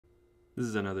This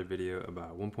is another video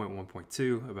about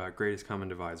 1.1.2 about greatest common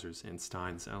divisors in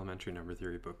Stein's elementary number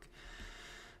theory book.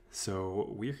 So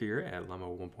we're here at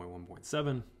Lemma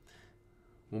 1.1.7.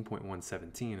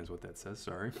 1.117 is what that says,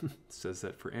 sorry. It says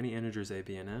that for any integers a,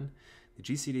 b, and n, the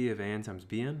GCD of an times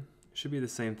bn should be the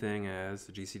same thing as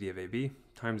the GCD of ab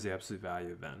times the absolute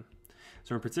value of n.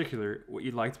 So in particular, what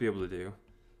you'd like to be able to do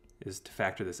is to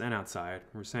factor this n outside.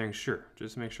 We're saying, sure,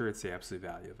 just make sure it's the absolute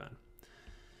value of n.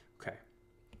 Okay,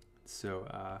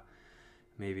 so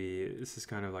maybe this is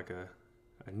kind of like a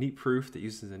neat proof that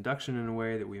uses induction in a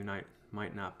way that we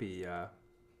might not be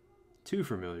too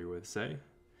familiar with, say.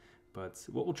 But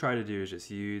what we'll try to do is just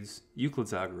use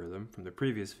Euclid's algorithm from the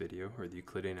previous video, or the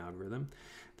Euclidean algorithm,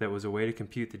 that was a way to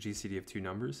compute the GCD of two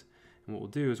numbers. And what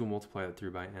we'll do is we'll multiply that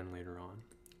through by n later on.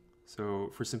 So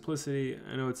for simplicity,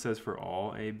 I know it says for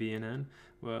all a, b, and n,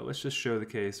 but let's just show the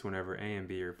case whenever a and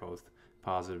b are both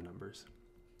positive numbers.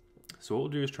 So what we'll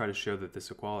do is try to show that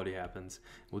this equality happens.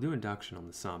 We'll do induction on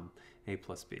the sum, a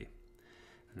plus b.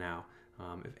 Now,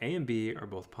 if a and b are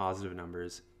both positive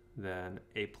numbers, then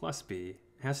a plus b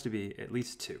has to be at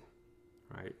least 2,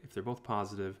 right? If they're both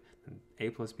positive, then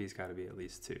a plus b has got to be at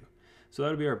least 2. So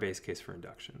that'll be our base case for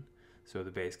induction. So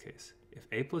the base case, if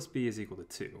a plus b is equal to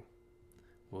 2,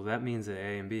 well, that means that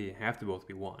a and b have to both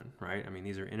be 1, right? I mean,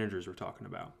 these are integers we're talking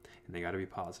about, and they got to be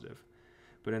positive.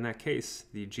 But in that case,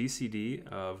 the GCD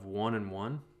of 1 and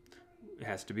 1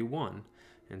 has to be 1.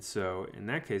 And so in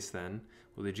that case then,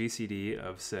 well, the GCD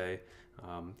of, say,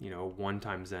 1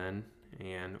 times n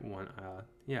and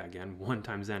 1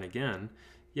 times n again,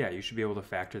 you should be able to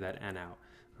factor that n out.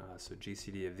 So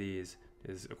GCD of these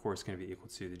is, of course, going to be equal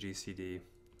to the GCD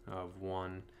of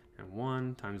 1 and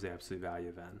 1 times the absolute value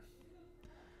of n.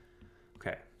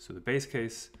 Okay, so the base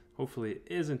case hopefully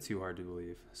isn't too hard to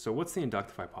believe. So what's the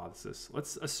inductive hypothesis?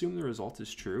 Let's assume the result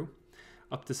is true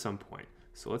up to some point.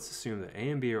 So let's assume that a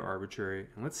and b are arbitrary,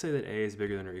 and let's say that a is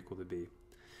bigger than or equal to b.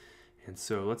 And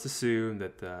so let's assume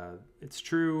that it's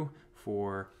true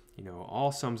for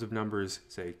all sums of numbers,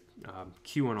 say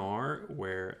q and r,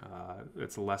 where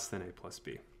it's less than a plus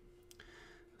b.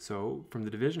 So from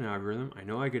the division algorithm, I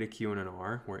know I get a q and an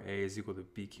r where a is equal to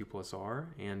bq plus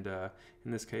r, and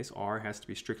in this case r has to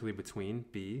be strictly between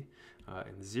b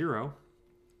and 0.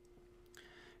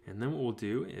 And then what we'll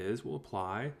do is we'll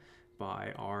apply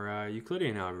by our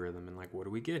Euclidean algorithm, and what do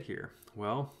we get here?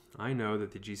 Well, I know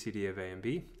that the GCD of a and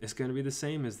b is going to be the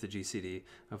same as the GCD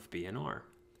of b and r.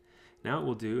 Now what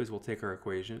we'll do is we'll take our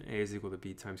equation, a is equal to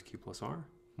b times q plus r,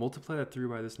 multiply that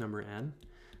through by this number n.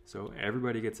 So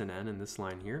everybody gets an n in this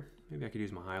line here. Maybe I could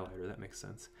use my highlighter, that makes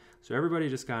sense. So everybody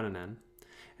just got an n.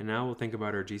 And now we'll think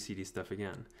about our GCD stuff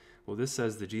again. Well, this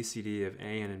says the GCD of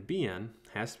an and bn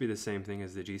has to be the same thing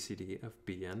as the GCD of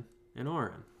bn and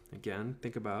rn. Again,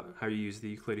 think about how you use the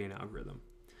Euclidean algorithm.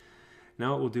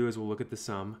 Now what we'll do is we'll look at the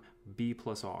sum b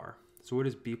plus r. So what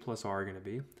is b plus r going to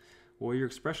be? Well, your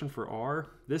expression for r,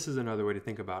 this is another way to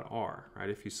think about r, right?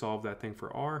 If you solve that thing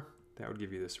for r, that would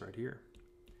give you this right here.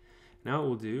 Now what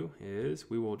we'll do is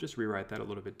we will just rewrite that a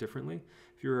little bit differently.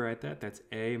 If you rewrite that, that's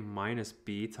a minus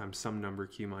b times some number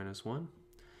q minus 1.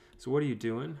 So what are you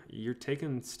doing? You're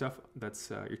taking stuff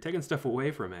away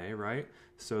from a, right?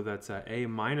 So that's a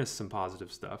minus some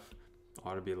positive stuff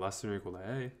ought to be less than or equal to a,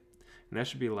 and that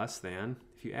should be less than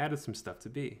if you added some stuff to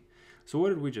b. So what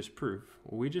did we just prove?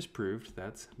 Well, we just proved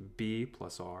that b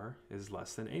plus r is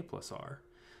less than a plus r.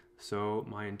 So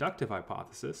my inductive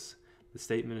hypothesis, the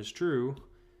statement is true,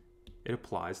 it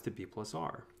applies to b plus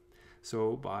r.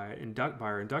 So by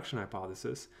our induction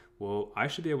hypothesis, well, I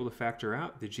should be able to factor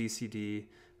out the GCD,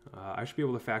 I should be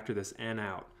able to factor this n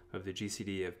out of the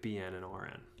GCD of bn and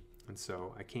rn. And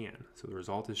so I can. So the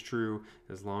result is true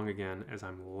as long, again, as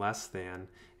I'm less than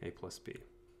a plus b.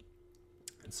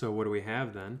 And so what do we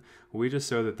have then? Well, we just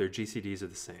show that their GCDs are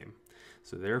the same.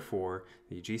 So therefore,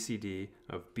 the GCD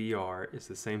of BR is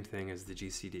the same thing as the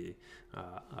GCD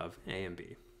of A and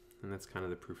B. And that's kind of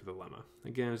the proof of the lemma.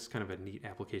 Again, it's kind of a neat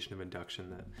application of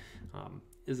induction that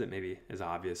isn't maybe as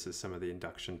obvious as some of the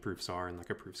induction proofs are in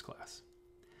a proofs class.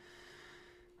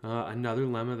 Another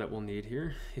lemma that we'll need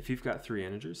here, if you've got 3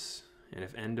 integers, and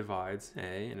if n divides a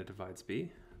and it divides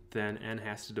b, then n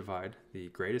has to divide the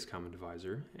greatest common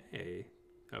divisor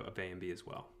of a and b as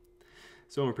well.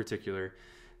 So in particular,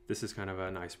 this is kind of a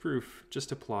nice proof.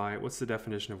 Just apply, what's the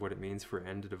definition of what it means for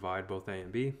n to divide both a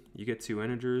and b? You get 2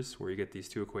 integers where you get these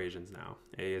 2 equations now.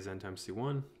 A is n times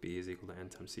c1, b is equal to n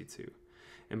times c2.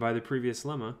 And by the previous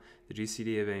lemma, the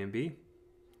GCD of a and b,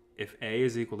 if a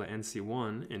is equal to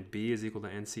nc1 and b is equal to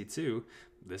nc2,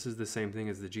 this is the same thing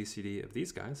as the GCD of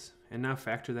these guys. And now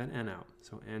factor that n out.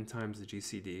 So n times the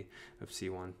GCD of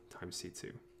c1 times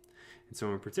c2. And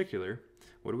so in particular,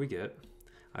 what do we get?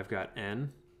 I've got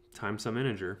n times some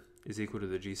integer is equal to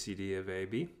the GCD of a,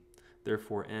 b.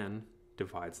 Therefore, n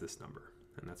divides this number.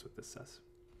 And that's what this says.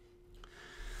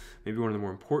 Maybe one of the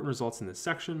more important results in this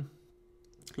section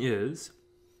is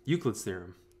Euclid's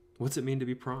theorem. What's it mean to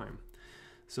be prime?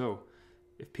 So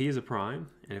if p is a prime,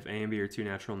 and if a and b are two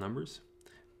natural numbers,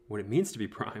 what it means to be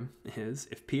prime is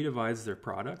if p divides their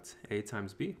product, a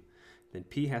times b, then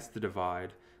p has to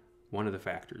divide one of the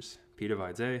factors. P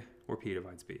divides a, or p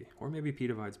divides b, or maybe p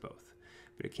divides both.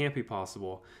 But it can't be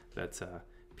possible that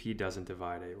p doesn't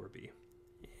divide a or b.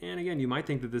 And again, you might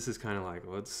think that this is kind of like,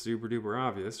 well, it's super duper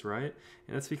obvious, right?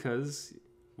 And that's because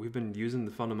we've been using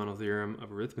the fundamental theorem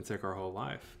of arithmetic our whole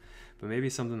life. But maybe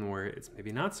something where it's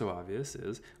maybe not so obvious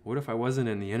is, what if I wasn't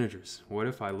in the integers? What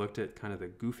if I looked at kind of the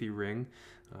goofy ring,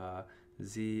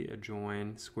 z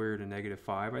adjoin square root of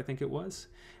 -5, I think it was.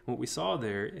 And what we saw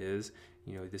there is,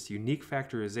 this unique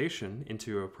factorization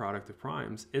into a product of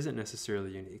primes isn't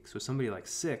necessarily unique. So somebody like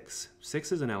 6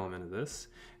 is an element of this.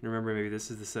 And remember, maybe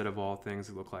this is the set of all things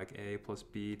that look like a plus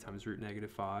b times root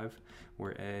 -5,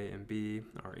 where a and b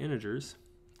are integers.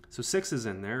 So 6 is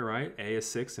in there, right? A is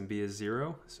 6 and b is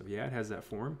 0. So yeah, it has that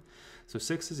form. So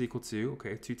 6 is equal to,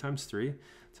 okay, 2 times 3. I'm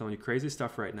telling you crazy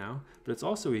stuff right now. But it's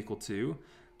also equal to,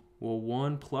 well,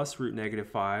 1 plus root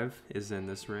 -5 is in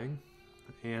this ring.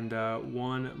 And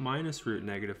 1 minus root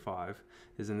 -5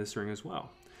 is in this ring as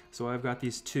well. So I've got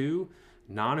these two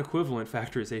non-equivalent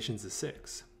factorizations of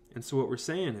 6. And so what we're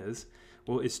saying is,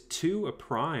 well, is 2 a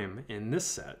prime in this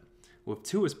set? Well, if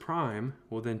 2 is prime,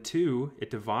 well then 2, it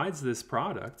divides this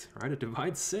product, right? It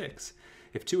divides 6.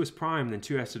 If 2 is prime, then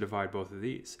 2 has to divide both of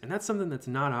these. And that's something that's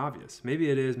not obvious. Maybe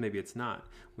it is, maybe it's not.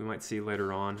 We might see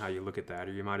later on how you look at that,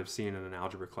 or you might have seen in an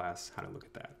algebra class how to look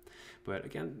at that. But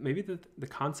again, maybe the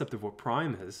concept of what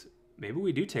prime is, maybe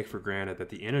we do take for granted that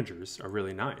the integers are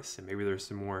really nice, and maybe there's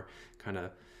some more kind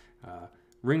of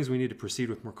rings we need to proceed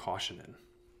with more caution in.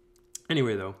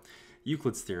 Anyway though,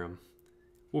 Euclid's theorem,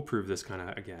 we'll prove this kind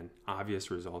of, again, obvious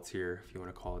results here, if you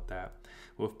want to call it that.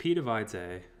 Well, if p divides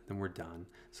a, then we're done.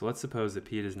 So let's suppose that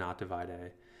p does not divide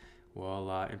a.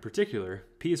 Well, in particular,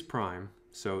 p is prime,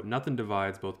 so nothing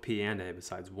divides both p and a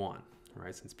besides 1,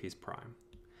 right, since p is prime.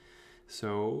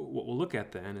 So what we'll look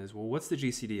at then is, well, what's the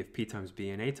GCD of p times b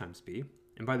and a times b?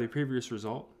 And by the previous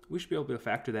result, we should be able to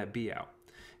factor that b out.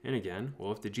 And again,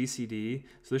 well, if the GCD,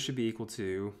 so this should be equal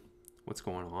to, what's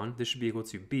going on? This should be equal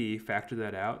to b, factor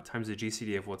that out, times the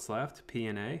GCD of what's left, p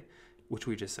and a, which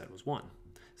we just said was 1.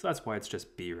 So that's why it's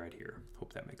just b right here.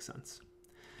 Hope that makes sense.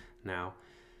 Now,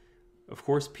 of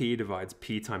course, p divides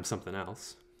p times something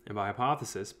else. And by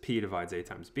hypothesis, p divides a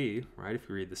times b, right? If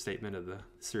you read the statement of the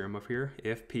theorem up here,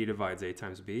 if p divides a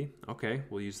times b, okay,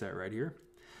 we'll use that right here.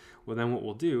 Well, then what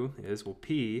we'll do is, well,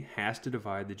 p has to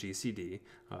divide the GCD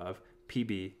of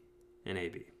pb and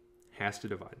ab. Has to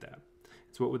divide that.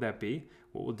 So what would that be?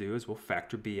 What we'll do is we'll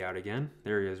factor b out again.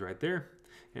 There he is right there.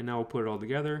 And now we'll put it all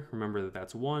together. Remember that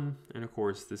that's 1. And of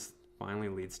course, this finally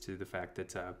leads to the fact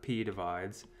that p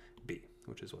divides b,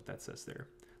 which is what that says there.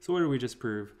 So what did we just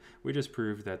prove? We just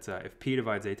proved that if p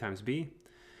divides a times b,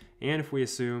 and if we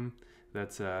assume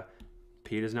that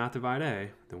p does not divide a,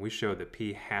 then we show that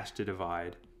p has to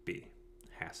divide b.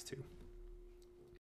 Has to.